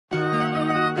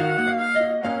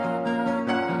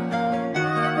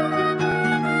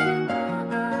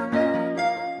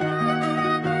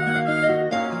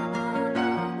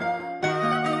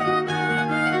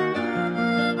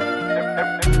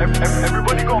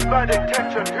Everybody got bad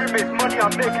intention. Who makes money?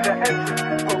 I'm making an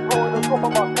entrance. But going on top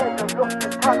of my head and lost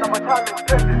this time, now my time is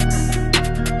spending.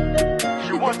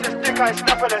 She wants this dick, I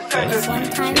snap her and send it. One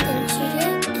time didn't shoot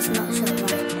it, it's not so right.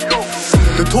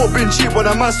 The talk been cheap when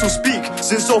I man still speak.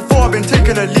 Since so far I've been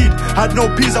taking a lead. Had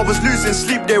no peace, I was losing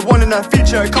sleep. They wanting that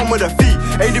feature, it come with a fee.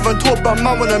 Ain't even talk about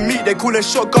man wanna meet. They call it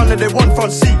shotgun and they want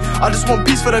front seat. I just want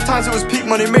peace for the times it was peak.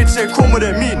 Money made say chrome what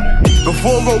it mean.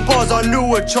 Before I wrote bars I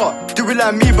knew a chart. Do it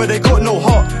like me but they got no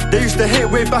heart. They used to hate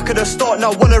way back at the start.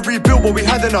 Now wanna rebuild what we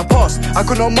had in the past. I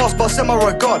could not mask but send my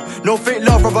regard. No fake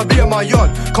love, rather be in my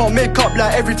yard. Can't make up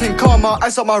like everything calm. My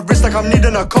ice up my wrist like I'm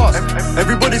needing a cast.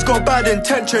 Everybody's got bad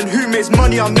intention. Who makes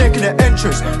money? I'm making an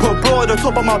entrance. Put bro at the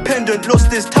top of my pendant. Lost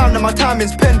this time, now my time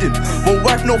is pending. Won't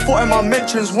wipe no thought in my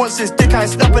mentions. Once this dick I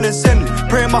ain't snapping and sending.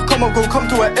 Praying my come up gon' come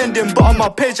to an ending. But on my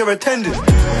page you're attending.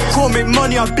 Can't make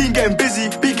money, I've been getting busy.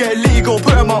 Be getting litty, go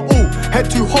put in my all. Head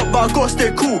too hot but I gotta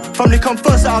stay cool. Family come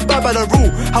first, I abide by the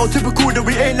rule. How typical that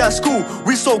we ain't like school.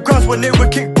 We sold grams when they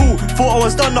would kick ball. Thought I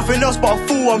was done, nothing else but a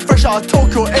fool. I'm fresh out of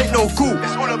Tokyo, ain't no cool.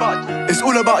 It's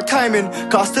all about timing,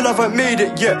 cause I still haven't made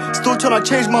it yet. Still tryna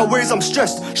change my ways, I'm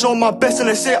stressed. Showing my best and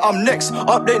they say I'm next.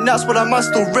 Update nights when I man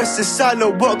still rest. It's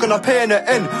silent work, gonna pay in the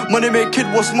end. Money make kid,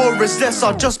 what's more is less.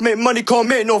 I just make money, can't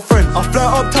make no friend. I fly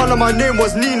uptown and my name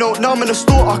was Nino. Now I'm in the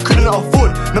store, I couldn't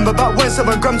afford. Remember back when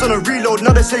 7 grams on a reload.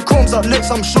 Now they say Chrome's up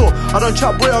next, I'm sure. I don't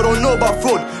trap boy, I don't know about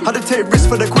fraud. Had to take risks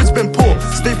for the quiz been poor.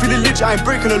 Stay feeling lich, I ain't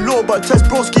breaking the law. But test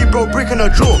broski, bro, breaking a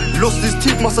jaw. Lost his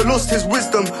teeth, must have lost his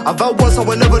wisdom. I vowed once I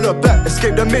will never look back.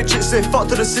 Escape the matrix, say fuck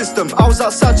to the system. I was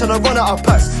outside trying to run out of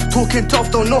packs. Talking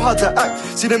tough, don't know how to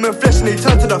act. See them in flesh and they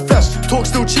turn to the flash. Talk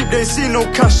still cheap, they ain't see no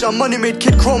cash. Our money made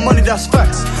kid chrome money, that's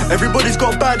facts. Everybody's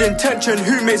got bad intention.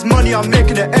 Who makes money? I'm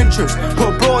making an entrance.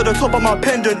 Put bro at the top of my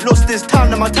pendant. Lost this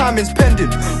time, now my time is pending.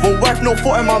 Won't wipe no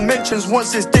thought in my mentions.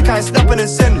 Once this dick I ain't snapping and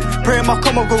sending. Praying my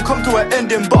come up gon' come to an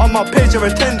ending. But on my page you're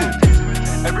attending.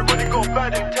 Everybody got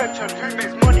bad intention. Who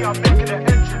makes money? I'm making an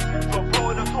entrance. Put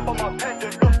bro at the top of my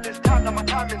pendant. Lost this time, now my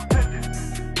time is pending.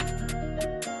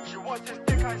 She wants this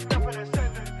dick I ain't snapping and sending.